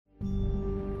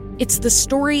It's the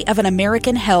story of an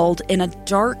American held in a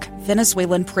dark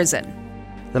Venezuelan prison.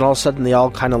 Then all of a sudden they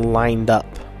all kind of lined up.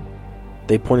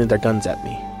 They pointed their guns at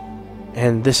me.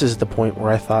 And this is the point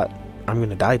where I thought, I'm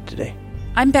going to die today.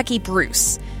 I'm Becky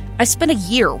Bruce. I spent a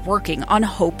year working on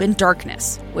Hope in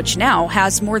Darkness, which now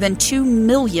has more than 2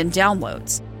 million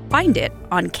downloads. Find it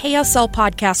on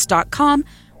kslpodcast.com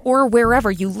or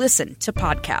wherever you listen to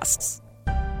podcasts.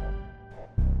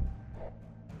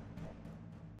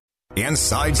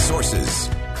 Inside Sources.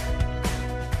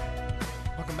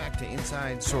 Welcome back to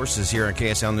Inside Sources here on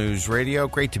KSL News Radio.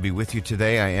 Great to be with you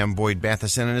today. I am Boyd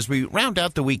Matheson, and as we round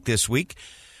out the week this week,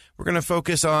 we're going to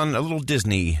focus on a little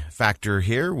Disney factor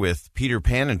here with Peter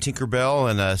Pan and Tinkerbell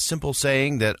and a simple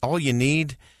saying that all you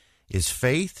need is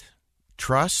faith,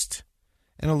 trust,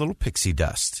 and a little pixie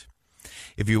dust.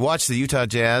 If you watch the Utah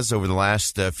Jazz over the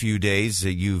last few days,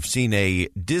 you've seen a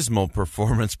dismal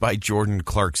performance by Jordan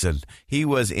Clarkson. He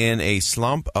was in a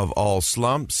slump of all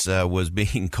slumps, was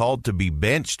being called to be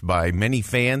benched by many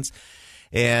fans,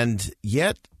 and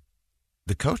yet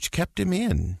the coach kept him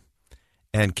in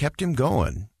and kept him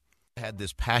going. Had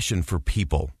this passion for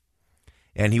people,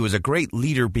 and he was a great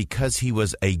leader because he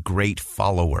was a great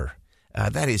follower.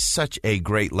 That is such a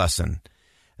great lesson.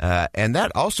 And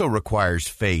that also requires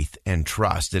faith and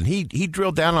trust. And he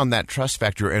drilled down on that trust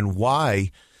factor and why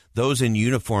those in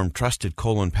uniform trusted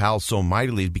Colin Powell so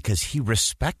mightily, because he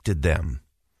respected them.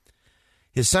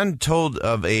 His son told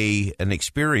of an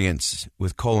experience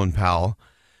with Colin Powell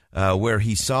where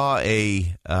he saw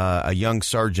a young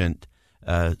sergeant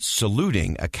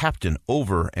saluting a captain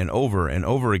over and over and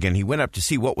over again. He went up to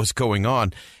see what was going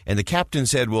on, and the captain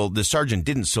said, well, the sergeant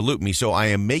didn't salute me, so I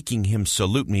am making him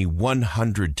salute me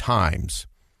 100 times.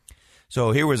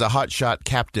 So here was a hotshot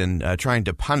captain trying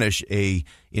to punish a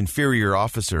inferior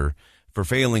officer for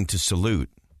failing to salute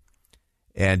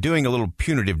and doing a little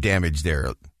punitive damage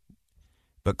there.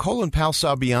 But Colin Powell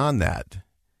saw beyond that.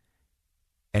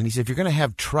 And he said, if you're going to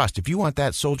have trust, if you want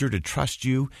that soldier to trust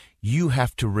you, you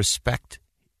have to respect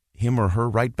him or her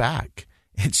right back.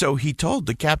 And so he told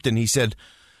the captain, he said,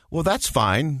 well, that's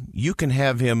fine. You can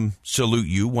have him salute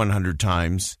you 100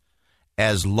 times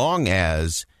as long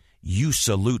as you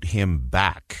salute him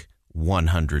back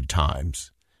 100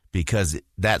 times, because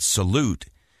that salute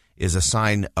is a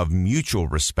sign of mutual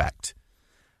respect.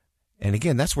 And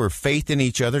again, that's where faith in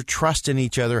each other, trust in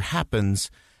each other happens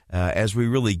as we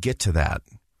really get to that.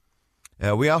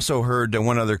 We also heard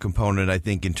one other component, I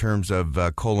think, in terms of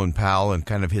Colin Powell and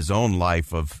kind of his own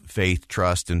life of faith,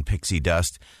 trust, and pixie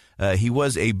dust. He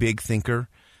was a big thinker,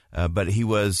 but he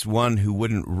was one who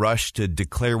wouldn't rush to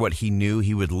declare what he knew.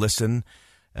 He would listen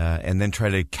and then try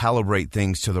to calibrate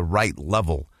things to the right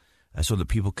level so that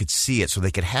people could see it, so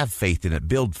they could have faith in it,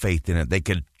 build faith in it. They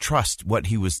could trust what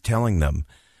he was telling them.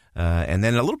 And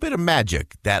then a little bit of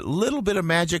magic, that little bit of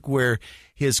magic where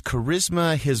his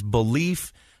charisma, his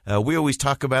belief, we always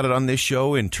talk about it on this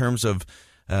show in terms of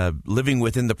living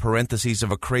within the parentheses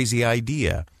of a crazy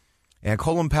idea. And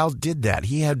Colin Powell did that.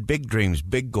 He had big dreams,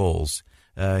 big goals.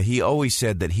 He always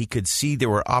said that he could see there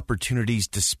were opportunities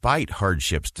despite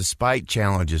hardships, despite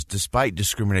challenges, despite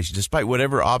discrimination, despite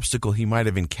whatever obstacle he might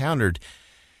have encountered.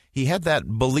 He had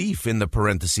that belief in the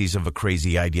parentheses of a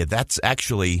crazy idea. That's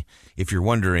actually, if you're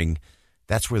wondering,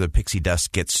 that's where the pixie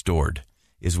dust gets stored,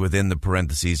 is within the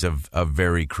parentheses of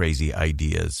very crazy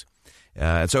ideas.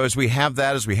 And so as we have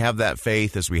that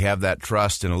faith, as we have that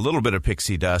trust and a little bit of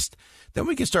pixie dust, then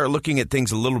we can start looking at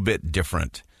things a little bit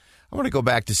different. I want to go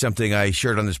back to something I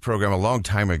shared on this program a long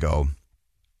time ago.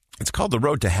 It's called The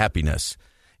Road to Happiness.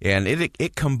 And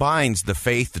it combines the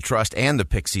faith, the trust, and the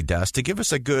pixie dust to give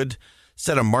us a good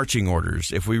set of marching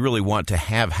orders if we really want to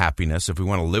have happiness, if we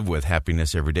want to live with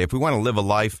happiness every day, if we want to live a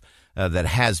life that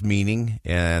has meaning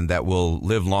and that will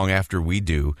live long after we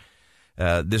do.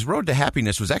 This Road to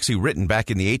Happiness was actually written back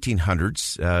in the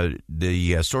 1800s.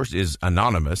 The source is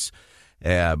anonymous,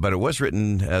 but it was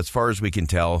written, as far as we can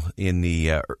tell, in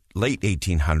the late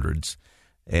 1800s.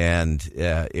 And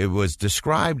it was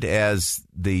described as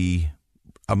a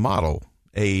model,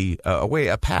 a way,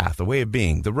 a path, a way of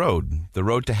being, the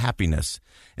road to happiness.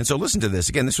 And so listen to this.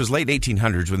 Again, this was late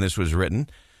 1800s when this was written.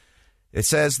 It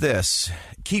says this: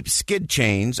 keep skid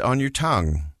chains on your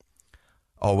tongue.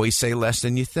 Always say less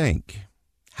than you think.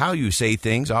 How you say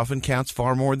things often counts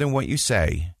far more than what you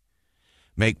say.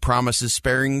 Make promises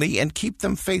sparingly and keep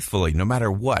them faithfully, no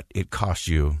matter what it costs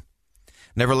you.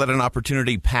 Never let an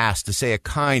opportunity pass to say a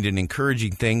kind and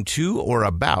encouraging thing to or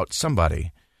about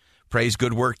somebody. Praise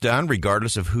good work done,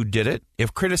 regardless of who did it.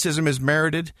 If criticism is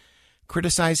merited,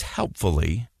 criticize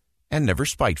helpfully and never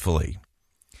spitefully.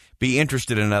 Be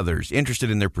interested in others,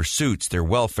 interested in their pursuits, their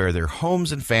welfare, their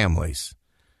homes and families.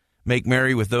 Make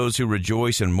merry with those who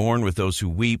rejoice and mourn with those who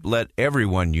weep. Let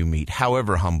everyone you meet,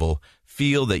 however humble,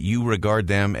 feel that you regard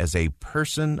them as a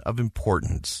person of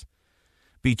importance.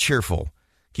 Be cheerful.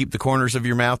 Keep the corners of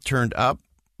your mouth turned up.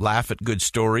 Laugh at good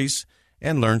stories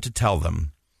and learn to tell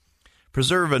them.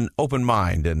 Preserve an open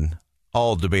mind in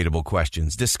all debatable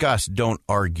questions. Discuss, don't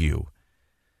argue.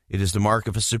 It is the mark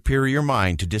of a superior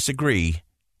mind to disagree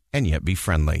and yet be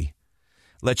friendly.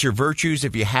 Let your virtues,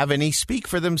 if you have any, speak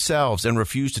for themselves and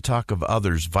refuse to talk of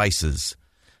others' vices.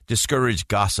 Discourage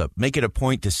gossip. Make it a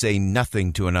point to say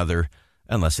nothing to another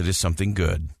unless it is something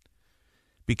good.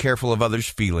 Be careful of others'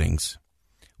 feelings.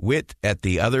 Wit at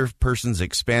the other person's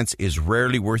expense is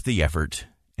rarely worth the effort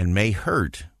and may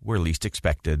hurt where least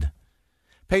expected.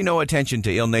 Pay no attention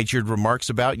to ill-natured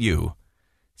remarks about you.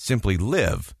 Simply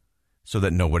live so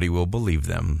that nobody will believe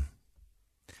them.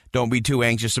 Don't be too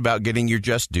anxious about getting your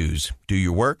just dues. Do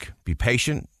your work, be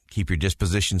patient, keep your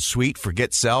disposition sweet,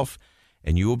 forget self,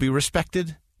 and you will be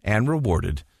respected and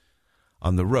rewarded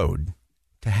on the road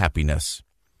to happiness.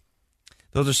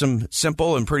 Those are some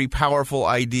simple and pretty powerful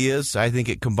ideas. I think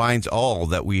it combines all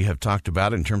that we have talked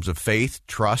about in terms of faith,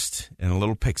 trust, and a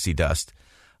little pixie dust.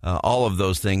 All of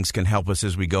those things can help us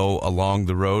as we go along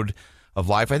the road of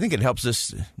life. I think it helps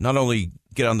us not only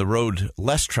get on the road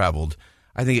less traveled,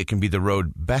 I think it can be the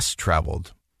road best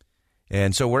traveled.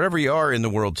 And so wherever you are in the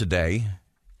world today,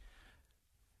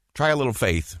 try a little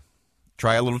faith,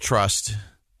 try a little trust,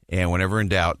 and whenever in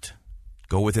doubt,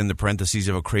 go within the parentheses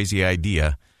of a crazy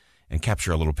idea and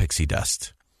capture a little pixie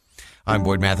dust. I'm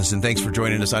Boyd Matheson. Thanks for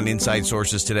joining us on Inside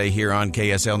Sources today here on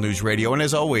KSL News Radio. And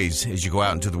as always, as you go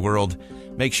out into the world,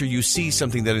 make sure you see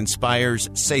something that inspires,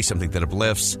 say something that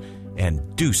uplifts,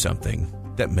 and do something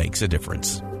that makes a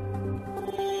difference.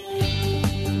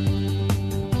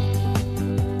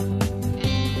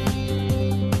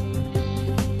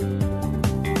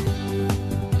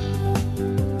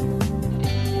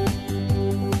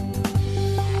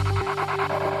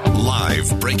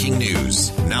 Breaking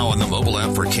news, now on the mobile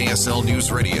app for KSL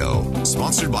News Radio.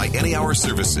 Sponsored by Any Hour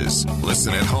Services.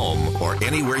 Listen at home or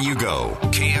anywhere you go.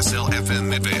 KSL FM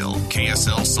Midvale,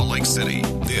 KSL Salt Lake City.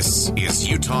 This is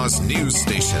Utah's news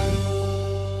station.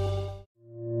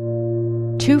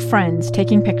 Two friends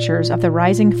taking pictures of the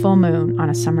rising full moon on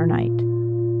a summer night.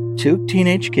 Two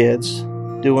teenage kids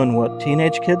doing what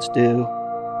teenage kids do.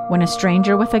 When a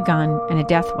stranger with a gun and a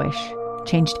death wish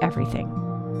changed everything.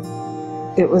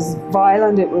 It was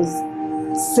violent, it was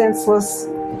senseless,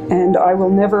 and I will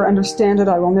never understand it,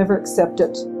 I will never accept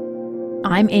it.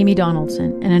 I'm Amy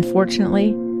Donaldson, and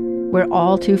unfortunately, we're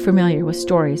all too familiar with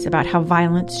stories about how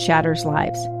violence shatters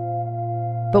lives.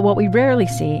 But what we rarely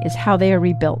see is how they are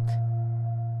rebuilt.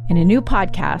 In a new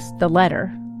podcast, The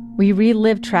Letter, we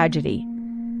relive tragedy,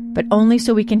 but only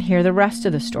so we can hear the rest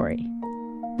of the story.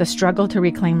 The struggle to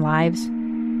reclaim lives,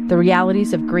 the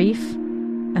realities of grief,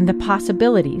 and the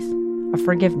possibilities of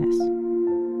forgiveness.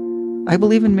 I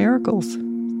believe in miracles.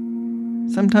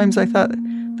 Sometimes I thought,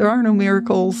 there are no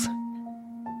miracles.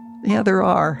 Yeah, there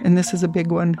are, and this is a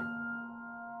big one.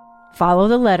 Follow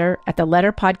The Letter at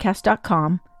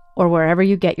theletterpodcast.com or wherever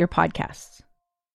you get your podcasts.